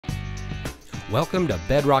Welcome to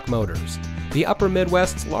Bedrock Motors, the Upper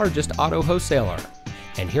Midwest's largest auto wholesaler.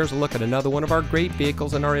 And here's a look at another one of our great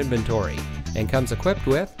vehicles in our inventory, and comes equipped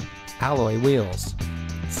with alloy wheels,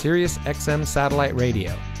 Sirius XM satellite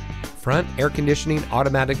radio, front air conditioning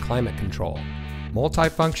automatic climate control,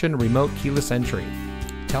 multifunction remote keyless entry,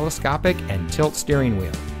 telescopic and tilt steering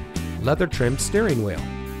wheel, leather trimmed steering wheel,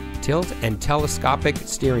 tilt and telescopic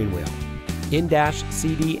steering wheel, in-dash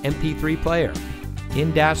CD MP3 player,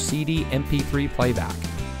 in-dash CD MP3 playback,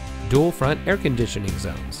 dual front air conditioning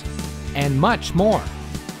zones, and much more.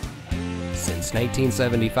 Since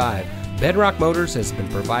 1975, Bedrock Motors has been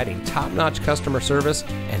providing top-notch customer service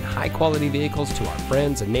and high-quality vehicles to our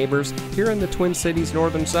friends and neighbors here in the Twin Cities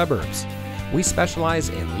northern suburbs. We specialize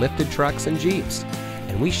in lifted trucks and Jeeps,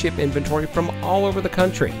 and we ship inventory from all over the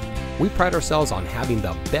country. We pride ourselves on having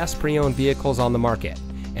the best pre-owned vehicles on the market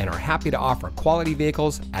and are happy to offer quality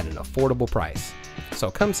vehicles at an affordable price. So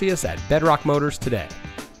come see us at Bedrock Motors today.